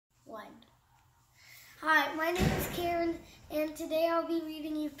Hi, my name is Karen, and today I'll be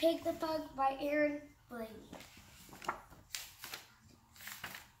reading you Pig the Pug by Aaron Blakey.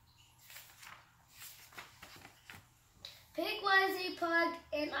 Pig was a pug,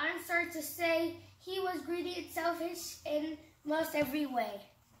 and I'm sorry to say he was greedy and selfish in most every way.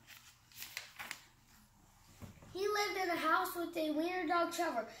 He lived in a house with a wiener dog,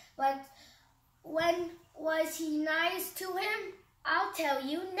 Trevor, but when was he nice to him? I'll tell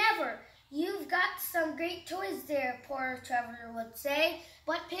you, never. You've got some great toys there, poor Trevor would say,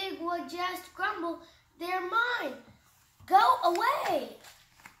 but Pig would just grumble, they're mine. Go away.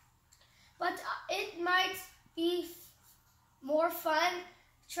 But it might be more fun,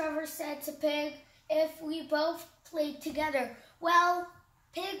 Trevor said to Pig, if we both played together. Well,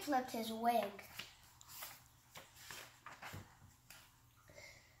 Pig flipped his wig.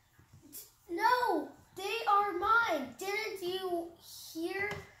 No, they are mine. Didn't you hear?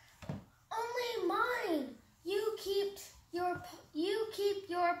 Only mine. You keep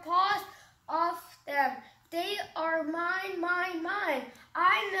your paws off them. They are mine, mine, mine.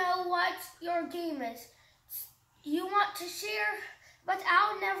 I know what your game is. You want to share, but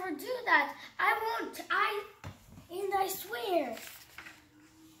I'll never do that. I won't. I swear.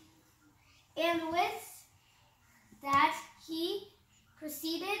 And with that, he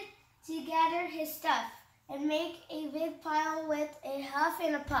proceeded to gather his stuff and make a big pile with a huff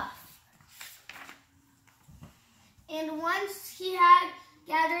and a puff. And once he had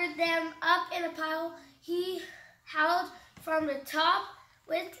gathered them up in a pile, he howled from the top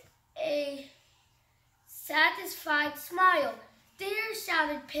with a satisfied smile. There,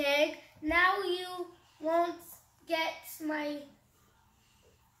 shouted Pig, now you won't get my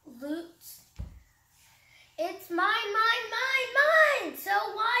loot. It's mine, mine, mine, mine, so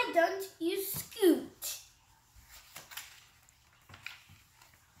why don't you scoot?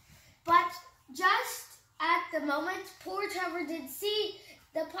 But just at the moment poor Trevor did see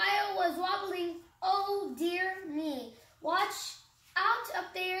the pile was wobbling. Oh dear me. Watch out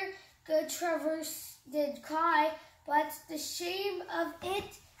up there, good Trevor did cry, but the shame of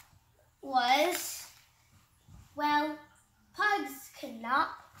it was, well, pugs cannot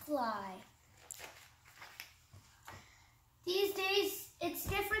fly. These days, it's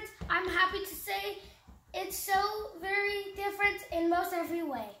different. I'm happy to say it's so very different in most every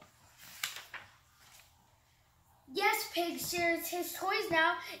way. Yes, Pig shares his toys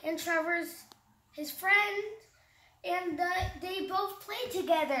now, and Trevor's his friend, and they both play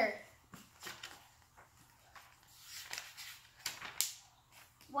together.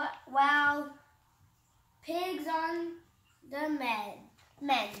 While Pig's on the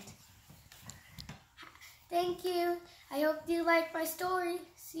mend. Thank you. I hope you like my story.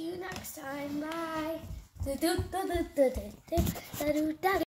 See you next time. Bye.